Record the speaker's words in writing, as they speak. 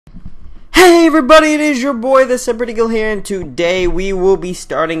Hey everybody, it is your boy, the Separate Eagle here, and today we will be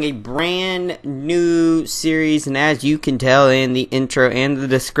starting a brand new series, and as you can tell in the intro and the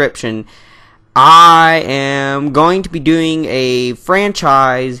description, I am going to be doing a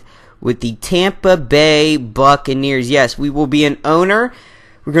franchise with the Tampa Bay Buccaneers. Yes, we will be an owner.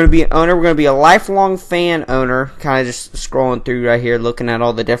 We're going to be an owner. We're going to be a lifelong fan owner. Kind of just scrolling through right here, looking at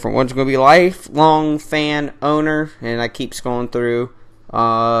all the different ones. We're going to be a lifelong fan owner, and I keep scrolling through.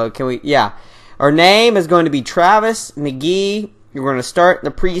 Our name is going to be Travis McGee. We're going to start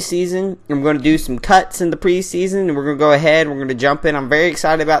the preseason, and we're going to do some cuts in the preseason, and we're going to go ahead, and we're going to jump in. I'm very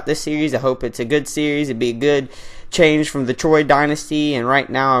excited about this series. I hope it's a good series. It'd be a good change from the Troy Dynasty, and right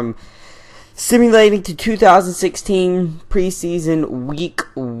now I'm simulating to 2016 preseason week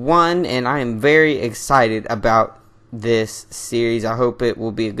 1, and I am very excited about this series. I hope it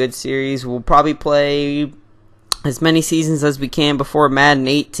will be a good series. We'll probably play as many seasons as we can before Madden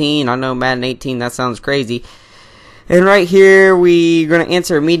 18. I know Madden 18, that sounds crazy. And right here, we're going to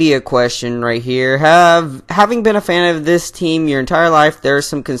answer a media question right here. Having been a fan of this team your entire life, there's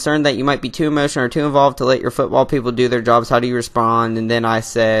some concern that you might be too emotional or too involved to let your football people do their jobs. How do you respond? And then I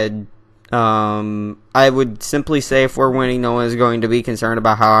said, I would simply say if we're winning, no one is going to be concerned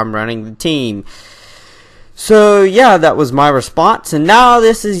about how I'm running the team. So, yeah, that was my response. And now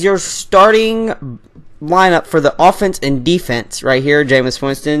this is your starting lineup for the offense and defense right here. Jameis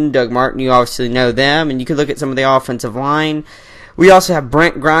Winston, Doug Martin, you obviously know them, and you can look at some of the offensive line. We also have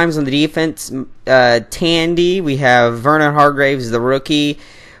Brent Grimes on the defense, Tandy. We have Vernon Hargreaves, the rookie.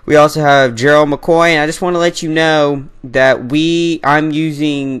 We also have Gerald McCoy, and I just want to let you know that I'm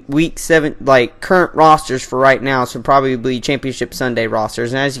using week 7 current rosters for right now, so probably Championship Sunday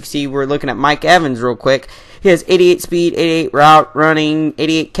rosters. And as you can see, we're looking at Mike Evans real quick. He has 88 speed, 88 route running,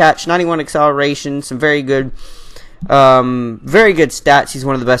 88 catch, 91 acceleration, some very good stats. He's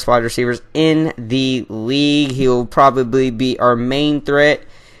one of the best wide receivers in the league. He'll probably be our main threat,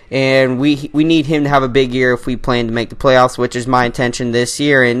 and we need him to have a big year if we plan to make the playoffs, which is my intention this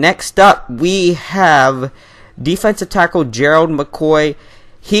year. And next up, we have defensive tackle Gerald McCoy.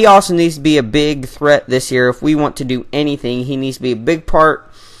 He also needs to be a big threat this year. If we want to do anything, he needs to be a big part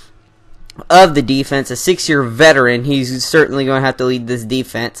of the defense. A 6-year veteran, he's certainly going to have to lead this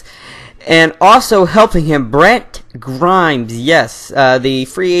defense. And also helping him, Brent Grimes. Yes, the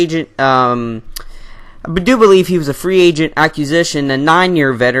free agent. I do believe he was a free agent acquisition, a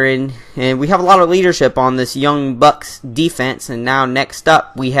 9-year veteran, and we have a lot of leadership on this young Bucs defense. And now next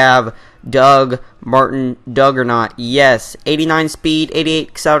up we have Doug Martin, Doug or not. Yes, 89 speed, 88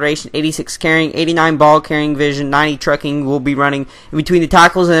 acceleration, 86 carrying, 89 ball carrying vision, 90 trucking. Will be running in between the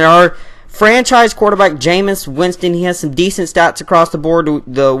tackles, and our franchise quarterback Jameis Winston, he has some decent stats across the board.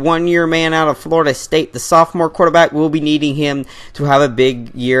 The 1-year man out of Florida State, the sophomore quarterback, will be needing him to have a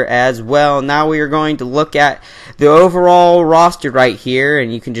big year as well. Now we are going to look at the overall roster right here,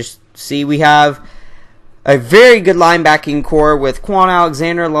 and you can just see we have a very good linebacking core with Quan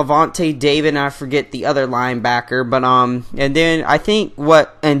Alexander, Levante David, and I forget the other linebacker, but and then I think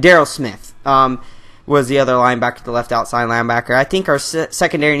and Daryl Smith was the other linebacker, the left outside linebacker. I think our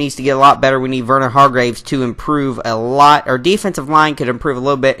secondary needs to get a lot better. We need Vernon Hargreaves to improve a lot. Our defensive line could improve a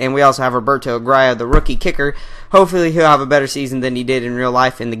little bit, and we also have Roberto Aguirre, the rookie kicker. Hopefully he'll have a better season than he did in real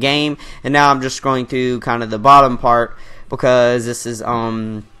life in the game. And now I'm just going to kind of the bottom part because this is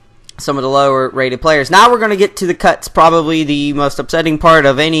some of the lower rated players. Now we're going to get to the cuts, probably the most upsetting part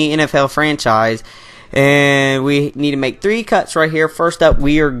of any NFL franchise. And we need to make 3 cuts right here. First up,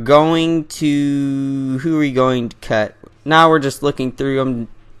 we are going to... Who are we going to cut? Now we're just looking through them.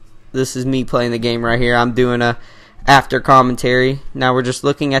 This is me playing the game right here. I'm doing a after commentary. Now we're just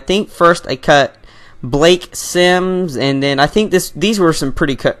looking. I think first I cut Blake Sims, and then I think these were some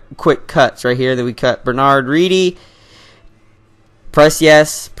pretty quick cuts right here that we cut. Bernard Reedy. Press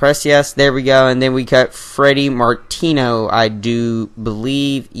yes, there we go, and then we cut Freddie Martino, I do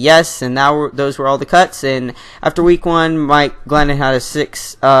believe, yes, and now those were all the cuts. And after week 1, Mike Glennon had a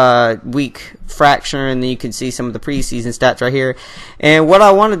 6-week fracture, and then you can see some of the preseason stats right here. And what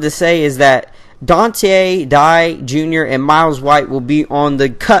I wanted to say is that Dante Dye Jr. and Miles White will be on the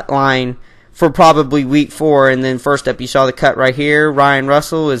cut line for probably week 4, and then first up you saw the cut right here. Ryan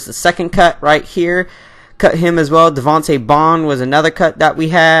Russell is the second cut right here. Cut him as well. Devontae Bond was another cut that we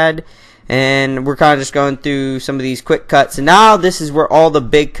had, and we're kind of just going through some of these quick cuts. And now this is where all the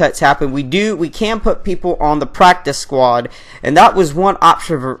big cuts happen. We can put people on the practice squad, and that was one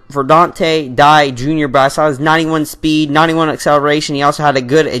option for Dante Dye Jr. But I saw his 91 speed, 91 acceleration. He also had a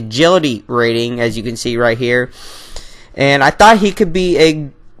good agility rating, as you can see right here. And I thought he could be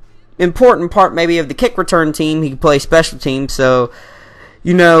a important part maybe of the kick return team. He could play special teams, so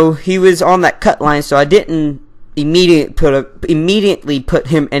you know, he was on that cut line, so I didn't immediately put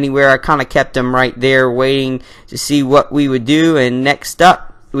him anywhere. I kind of kept him right there waiting to see what we would do. And next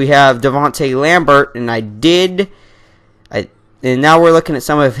up we have Devontae Lambert, and and now we're looking at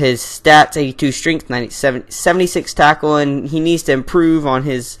some of his stats: 82 strength, 76 tackle, and he needs to improve on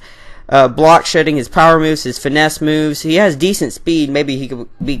his block shedding, his power moves, his finesse moves. He has decent speed. Maybe he could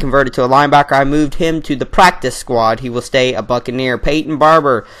be converted to a linebacker. I moved him to the practice squad. He will stay a Buccaneer. Peyton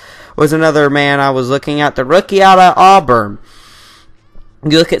Barber was another man I was looking at, the rookie out of Auburn.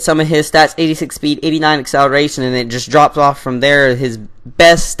 You look at some of his stats: 86 speed, 89 acceleration, and it just drops off from there. His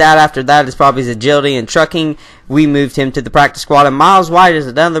best stat after that is probably his agility and trucking. We moved him to the practice squad. And Miles White is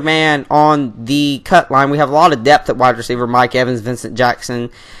another man on the cut line. We have a lot of depth at wide receiver: Mike Evans, Vincent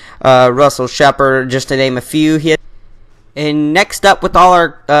Jackson, Russell Shepard, just to name a few. And next up with all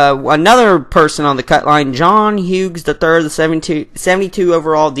our another person on the cut line, John Hughes III, the 72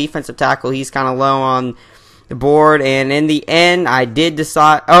 overall defensive tackle. He's kind of low on the board, and in the end, I did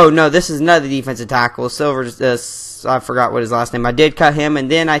decide. Oh no, this is another defensive tackle, Silvers. I forgot what his last name. I did cut him,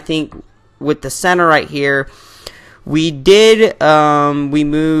 and then I think with the center right here, we moved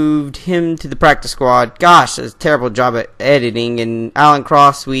him to the practice squad. Gosh, that's a terrible job at editing. And Alan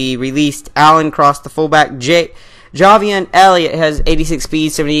Cross, we released Alan Cross, the fullback. Javian Elliott has 86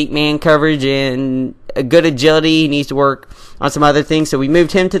 speed, 78 man coverage, and a good agility. He needs to work on some other things, so we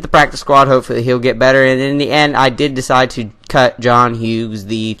moved him to the practice squad. Hopefully he'll get better. And in the end, I did decide to cut John Hughes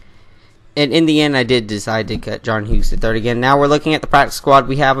III again. Now we're looking at the practice squad.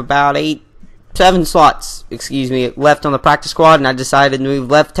 We have about 7 slots, left on the practice squad, and I decided to move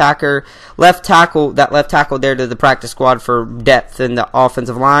left tackle there to the practice squad for depth in the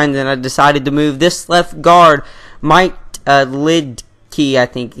offensive line. Then I decided to move this left guard, Mike Lidke, I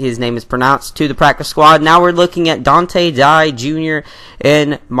think his name is pronounced, to the practice squad. Now we're looking at Dante Dye Jr.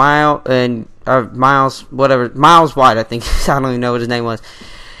 and Miles White, I think. I don't even know what his name was.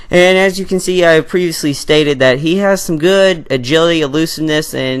 And as you can see, I previously stated that he has some good agility,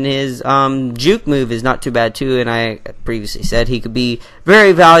 elusiveness, and his juke move is not too bad too. And I previously said he could be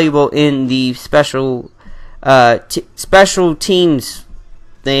very valuable in the special teams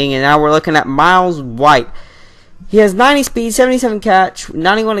thing. And now we're looking at Miles White. He has 90 speed, 77 catch,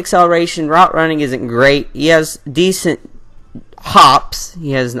 91 acceleration. Route running isn't great. He has decent hops.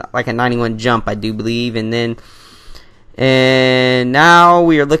 He has like a 91 jump, I do believe. And now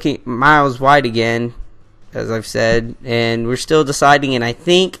we are looking at Miles White again, as I've said, and we're still deciding. And I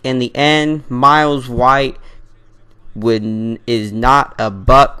think in the end, Miles White is not a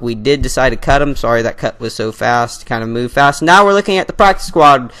Buck. We did decide to cut him. Sorry, that cut was so fast, kind of moved fast. Now we're looking at the practice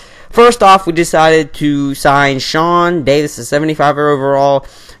squad. First off, we decided to sign Sean Davis, a 75 overall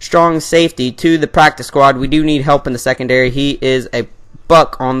strong safety, to the practice squad. We do need help in the secondary. He is a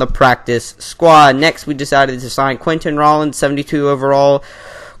Buck on the practice squad. Next, we decided to sign Quentin Rollins, 72 overall.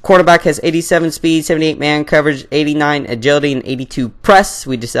 Quarterback, has 87 speed, 78 man coverage, 89 agility, and 82 press.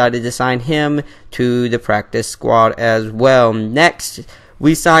 We decided to sign him to the practice squad as well. Next,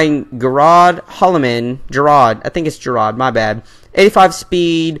 we signed Gerard Holloman. I think it's Gerard, my bad. 85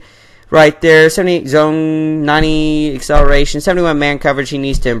 speed right there, 78 zone, 90 acceleration, 71 man coverage. He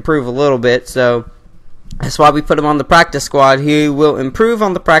needs to improve a little bit, so that's why we put him on the practice squad. He will improve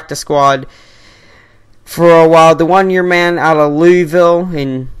on the practice squad for a while. The 1-year man out of Louisville.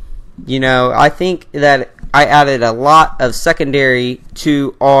 And, I think that I added a lot of secondary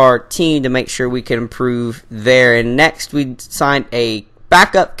to our team to make sure we can improve there. And next, we signed a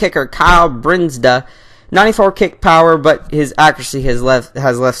backup kicker, Kyle Brinsda. 94 kick power, but his accuracy has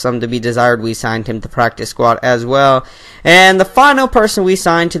left some to be desired. We signed him to the practice squad as well. And the final person we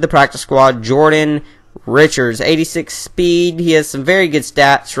signed to the practice squad, Jordan Richards, 86 speed. He has some very good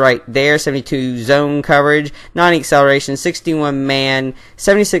stats right there. 72 zone coverage, 90 acceleration, 61 man,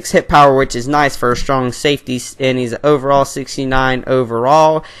 76 hit power, which is nice for a strong safety, and he's overall 69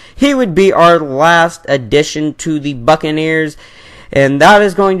 overall. He would be our last addition to the Buccaneers. And that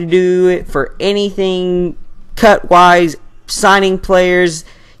is going to do it for anything cut-wise, signing players,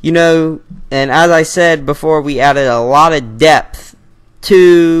 and as I said before, we added a lot of depth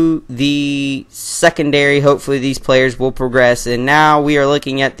to the secondary. Hopefully these players will progress. And now we are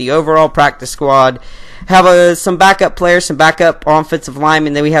looking at the overall practice squad. Have some backup players, some backup offensive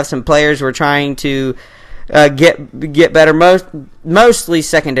linemen. Then we have some players we're trying to get better. Mostly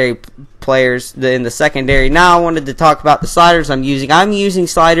secondary players in the secondary. Now I wanted to talk about the sliders I'm using. I'm using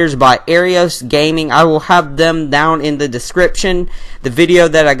sliders by Arios Gaming. I will have them down in the description, the video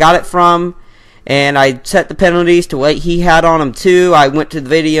that I got it from. and I set the penalties to what he had on them too. I went to the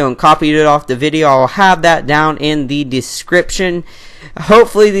video and copied it off the video. I'll have that down in the description.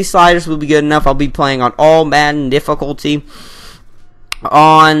 Hopefully these sliders will be good enough. I'll be playing on all Madden difficulty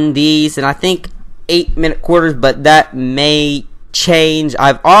on these, and I think 8-minute quarters, but that may change.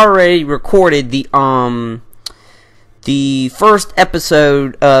 I've already recorded the first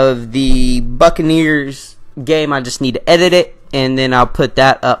episode of the Buccaneers game. I just need to edit it, and then I'll put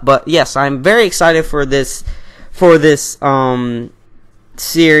that up. But yes, I'm very excited for this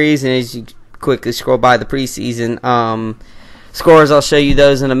series. And as you quickly scroll by the preseason scores, I'll show you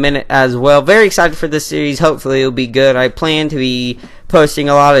those in a minute as well. Very excited for this series. Hopefully it'll be good. I plan to be posting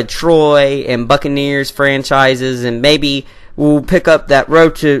a lot of Troy and Buccaneers franchises, and maybe we'll pick up that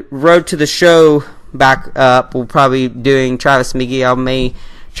road to the show back up. We'll probably be doing Travis McGee. I may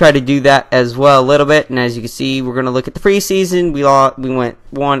try to do that as well a little bit. And as you can see, we're going to look at the preseason. We went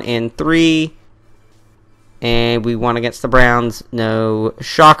 1-3, and we won against the Browns. No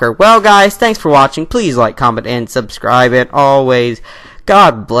shocker. Well, guys, thanks for watching. Please like, comment, and subscribe. And always,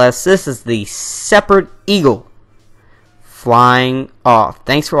 God bless. This is the Separate Eagle flying off.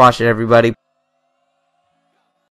 Thanks for watching, everybody.